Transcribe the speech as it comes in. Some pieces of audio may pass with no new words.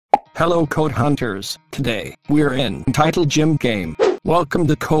Hello code hunters, today, we're in Entitled Gym Game. Welcome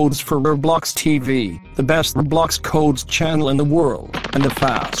to Codes for Roblox TV, the best Roblox codes channel in the world, and the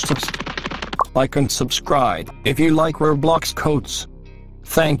fastest. Like and subscribe, if you like Roblox codes.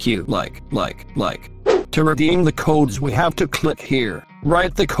 Thank you. Like. To redeem the codes we have to click here,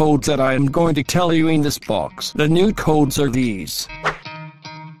 write the codes that I am going to tell you in this box. The new codes are these.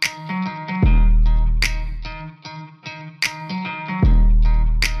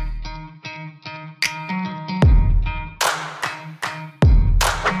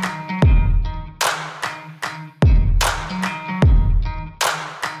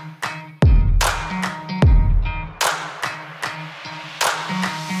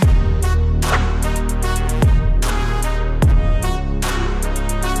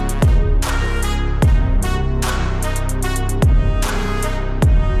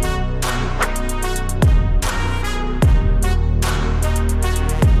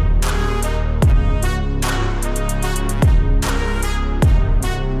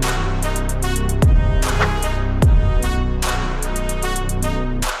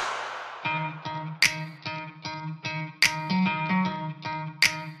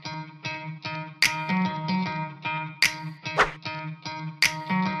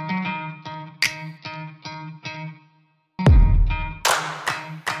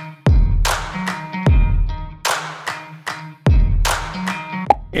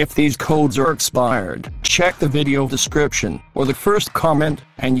 If these codes are expired, check the video description or the first comment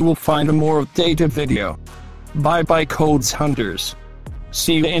and you will find a more updated video. Bye bye codes hunters.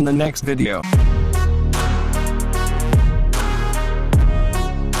 See you in the next video.